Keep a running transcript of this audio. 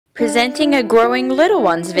presenting a Growing Little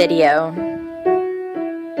Ones video. Cannonball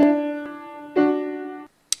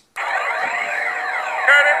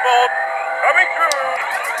coming through.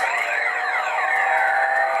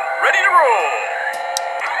 Ready to roll.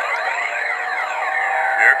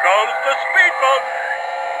 Here comes the speed bump.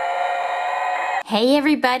 Hey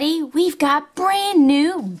everybody, we've got brand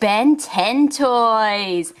new Ben 10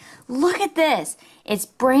 toys. Look at this. It's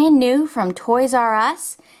brand new from Toys R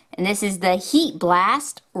Us, and this is the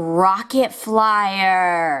Heatblast Rocket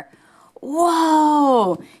Flyer.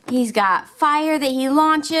 Whoa! He's got fire that he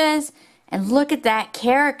launches, and look at that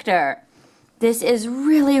character. This is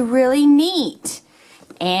really neat.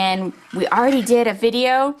 And we already did a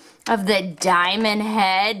video of the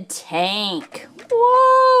Diamondhead tank.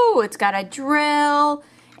 Whoa! It's got a drill,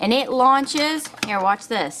 and it launches. Here, watch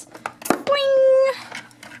this. Boing!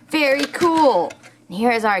 Very cool. And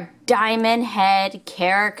here is our Diamondhead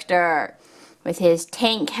character with his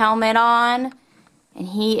tank helmet on, and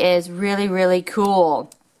he is really cool.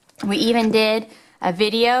 We even did a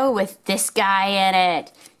video with this guy in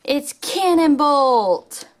it. It's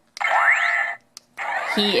Cannonbolt.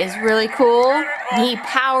 He is really cool. He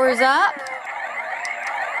powers up.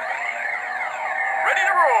 Ready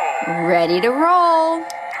to roll. Ready to roll.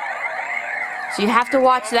 So you have to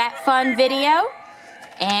watch that fun video.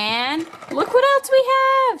 And look what else we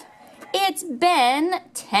have. It's Ben,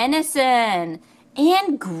 Tennyson,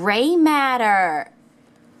 and Gray Matter.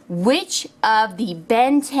 Which of the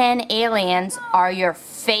Ben 10 aliens are your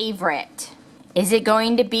favorite? Is it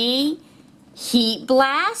going to be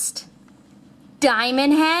Heatblast,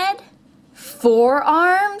 Diamondhead,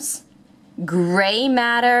 Forearms, Gray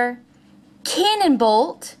Matter,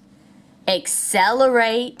 Cannonbolt,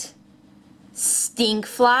 Accelerate,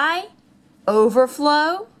 Stinkfly,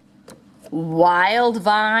 Overflow,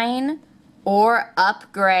 Wildvine, or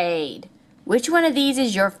Upgrade? Which one of these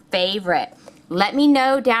is your favorite? Let me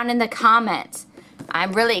know down in the comments.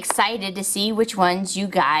 I'm really excited to see which ones you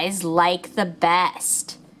guys like the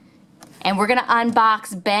best. And we're gonna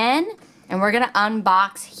unbox Ben, and we're gonna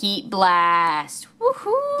unbox Heatblast.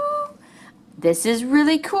 Woohoo! This is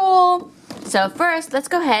really cool. So first, let's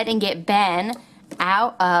go ahead and get Ben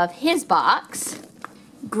out of his box.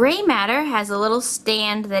 Gray Matter has a little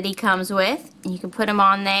stand that he comes with. You can put him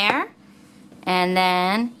on there. And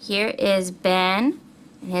then here is Ben.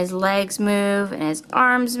 And his legs move and his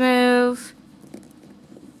arms move.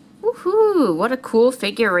 Woohoo! What a cool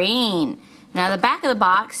figurine. Now the back of the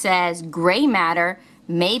box says Gray Matter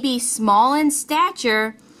may be small in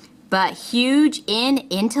stature, but huge in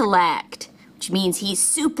intellect, which means he's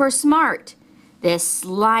super smart. This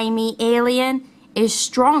slimy alien is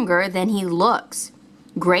stronger than he looks.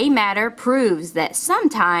 Gray Matter proves that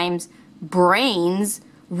sometimes brains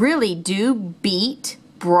really do beat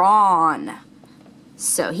brawn.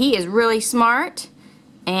 So he is really smart.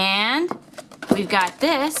 And we've got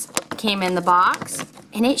this, came in the box,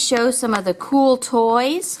 and it shows some of the cool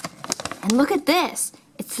toys. And look at this.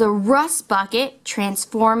 It's the Rust Bucket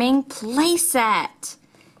Transforming Playset.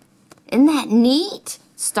 Isn't that neat?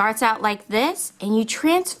 Starts out like this, and you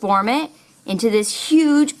transform it into this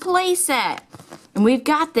huge playset. And we've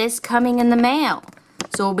got this coming in the mail.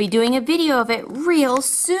 So we'll be doing a video of it real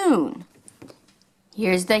soon.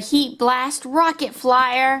 Here's the Heatblast Rocket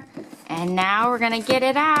Flyer. And now we're gonna get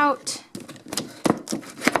it out.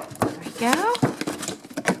 There we go.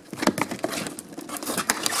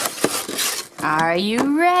 Are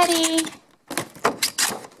you ready?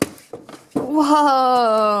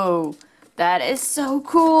 Whoa! That is so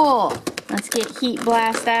cool. Let's get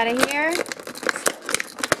Heatblast out of here.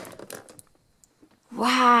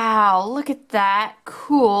 Wow, look at that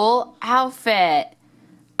cool outfit.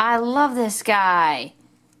 I love this guy.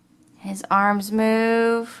 His arms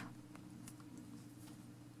move.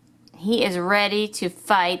 He is ready to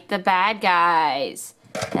fight the bad guys.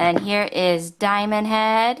 And here is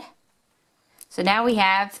Diamondhead. So now we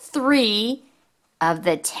have 3 of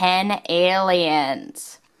the 10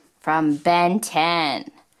 aliens from Ben 10.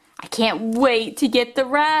 I can't wait to get the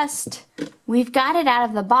rest. We've got it out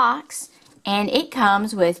of the box, and it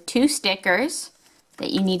comes with 2 stickers that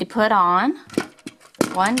you need to put on.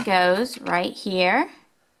 One goes right here,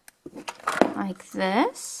 like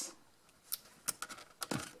this.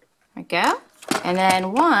 There we go. And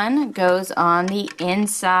then one goes on the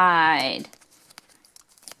inside.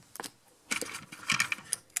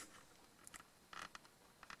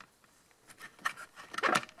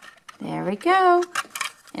 There we go.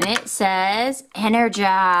 And it says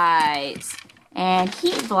Energize. And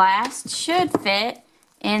Heatblast should fit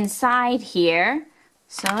inside here.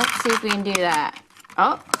 So let's see if we can do that.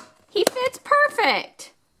 Oh, he fits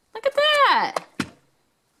perfect. Look at that.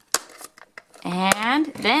 And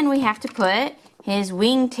then we have to put his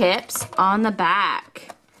wingtips on the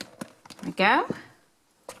back. There we go.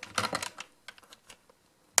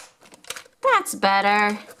 That's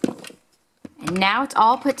better. And now it's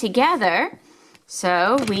all put together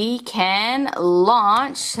so we can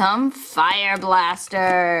launch some fire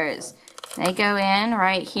blasters. They go in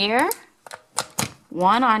right here,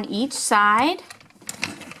 one on each side,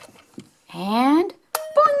 and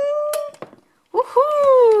boing!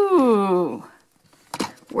 Woohoo!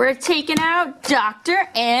 We're taking out Dr.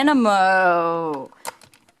 Animo.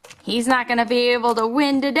 He's not gonna be able to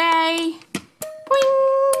win today.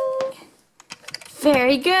 Boing!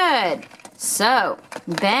 Very good. So,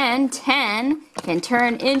 Ben 10 can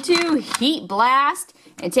turn into Heatblast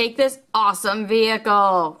and take this awesome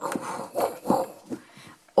vehicle.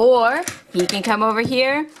 Or he can come over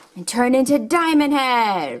here and turn into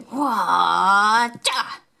Diamondhead.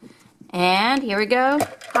 Wah-cha! And here we go.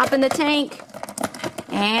 Hop in the tank.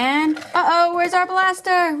 And, uh-oh, where's our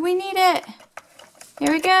blaster? We need it.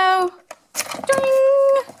 Here we go.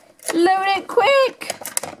 Ding! Load it quick.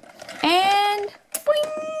 And,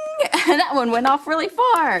 boing! That one went off really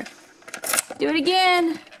far. Do it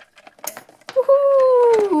again.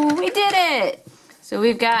 Woohoo! We did it. So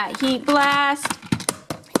we've got Heatblast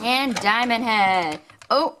and Diamondhead.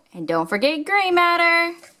 Oh, and don't forget gray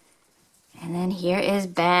matter. And then here is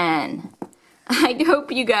Ben. I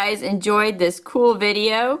hope you guys enjoyed this cool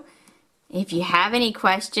video. If you have any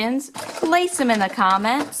questions, place them in the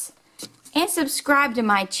comments. And subscribe to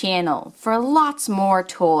my channel for lots more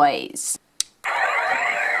toys.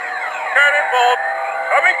 Cannonball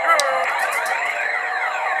coming through.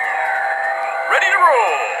 Ready to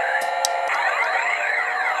roll.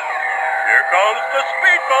 Here comes the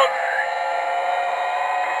speed bump.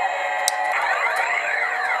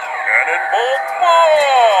 Cannonball ball.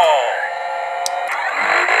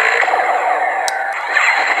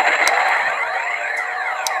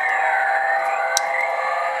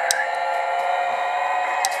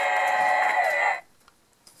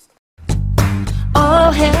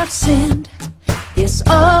 All have sinned, yes,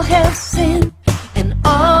 all have sinned, and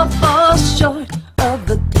all fall short of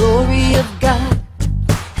the glory of God.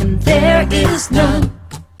 And there is none,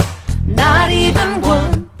 not even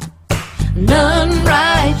one, none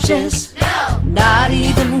righteous, no, not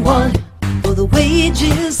even one. For the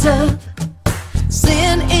wages of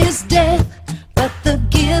sin is death, but the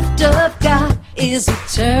gift of God is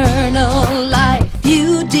eternal life.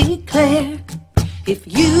 You declare, if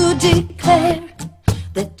you declare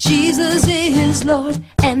that Jesus is Lord,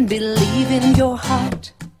 and believe in your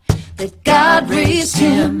heart that God raised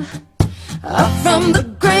him up from the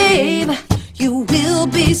grave, you will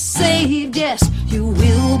be saved. Yes, you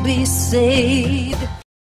will be saved.